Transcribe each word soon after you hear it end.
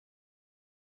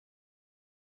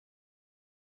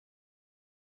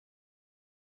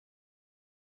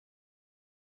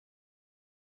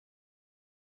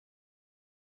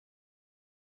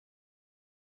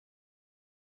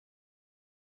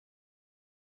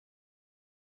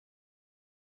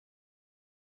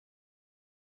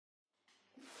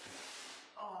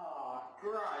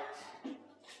great.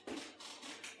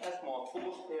 That's my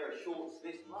fourth pair of shorts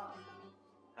this month.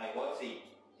 Hey, Watsy,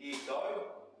 do you sew?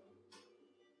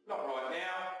 Not right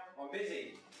now, I'm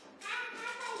busy.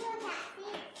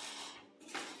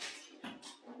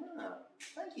 Ah,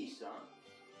 thank you, son.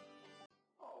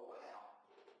 Oh,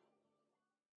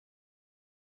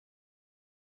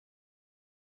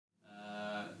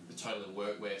 wow. The Totally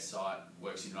Workwear site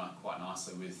works in quite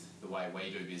nicely with the way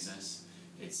we do business.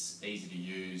 It's easy to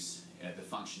use, the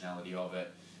functionality of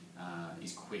it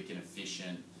is quick and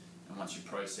efficient, and once you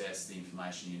process the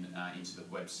information into the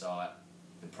website,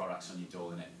 the product's on your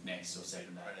door the next or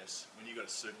second day. When you've got a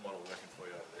supermodel working for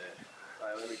you over there,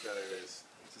 hey, let me tell you this,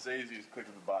 it's as easy as click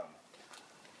of a button.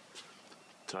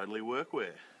 Totally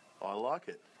Workwear. I like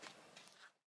it.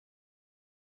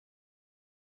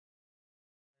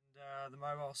 And the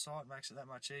mobile site makes it that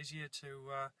much easier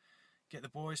to get the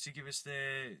boys to give us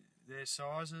their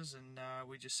sizes, and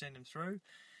we just send them through,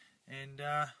 and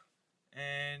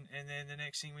then the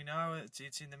next thing we know, it's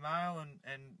in the mail,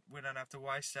 and we don't have to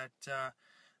waste that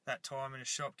time in a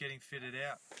shop getting fitted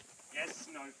out. Yes,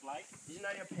 Snowflake. Did you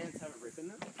know your pants have a rip in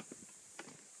them?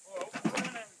 Well, I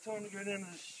don't have time to go down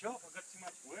to the shop. I've got too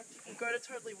much work to do. Well, go to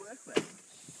Totally Workwear.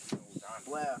 All done.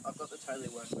 Wow, I've got the Totally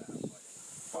Workwear for you.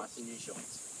 Buy some new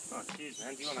shorts. Oh, cheers,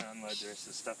 man. Do you want to unload the rest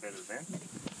of the stuff out of the van?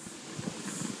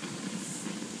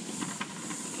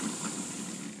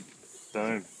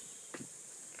 Boom.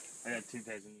 I got 2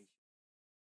 pairs of new.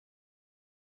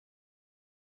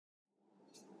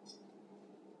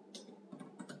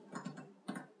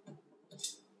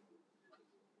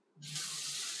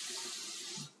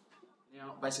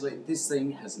 Now, basically, this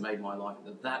thing has made my life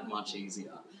that much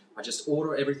easier. I just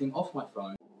order everything off my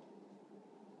phone.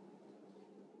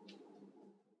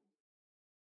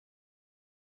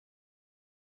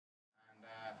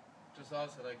 And just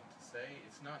also like to say,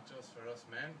 it's not just for us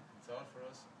men, it's all for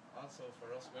us, also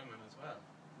for us women as well.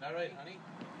 Is that right, honey?